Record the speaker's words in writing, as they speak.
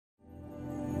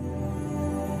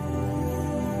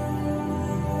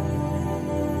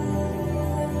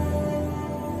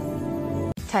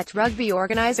O2Touch Rugby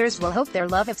organisers will hope their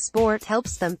love of sport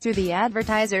helps them through the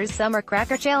Advertiser's Summer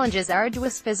Cracker Challenge's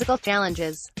arduous physical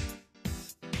challenges.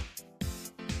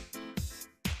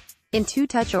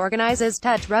 O2Touch organises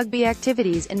touch rugby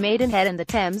activities in Maidenhead and the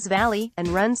Thames Valley, and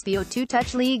runs the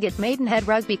O2Touch League at Maidenhead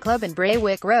Rugby Club in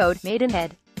Braywick Road,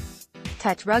 Maidenhead.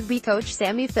 Touch rugby coach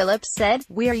Sammie Phillips said,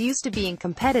 "We are used to being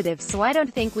competitive, so I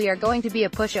don't think we are going to be a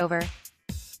pushover.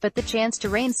 But the chance to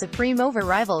reign supreme over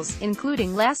rivals,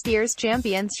 including last year's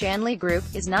champions Shanley Group,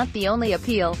 is not the only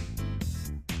appeal.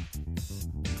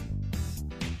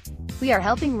 We are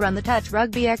helping run the touch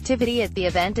rugby activity at the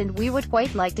event and we would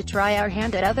quite like to try our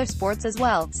hand at other sports as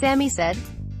well," Sammie said.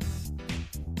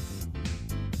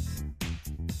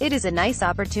 "It is a nice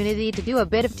opportunity to do a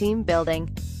bit of team building.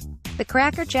 The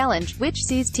Cracker Challenge, which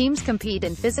sees teams compete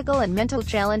in physical and mental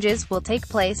challenges, will take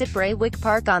place at Braywick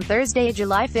Park on Thursday,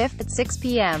 July 5th at 6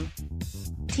 p.m.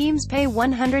 Teams pay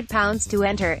 £100 to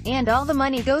enter, and all the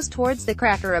money goes towards the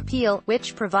Cracker Appeal,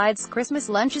 which provides Christmas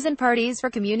lunches and parties for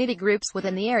community groups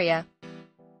within the area."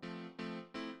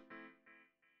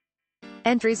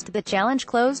 Entries to the challenge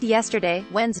closed yesterday,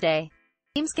 Wednesday.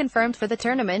 Teams confirmed for the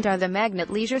tournament are the Magnet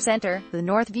Leisure Centre, the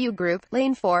Northview Group,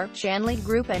 Lane 4, Shanley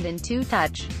Group and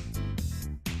O2Touch.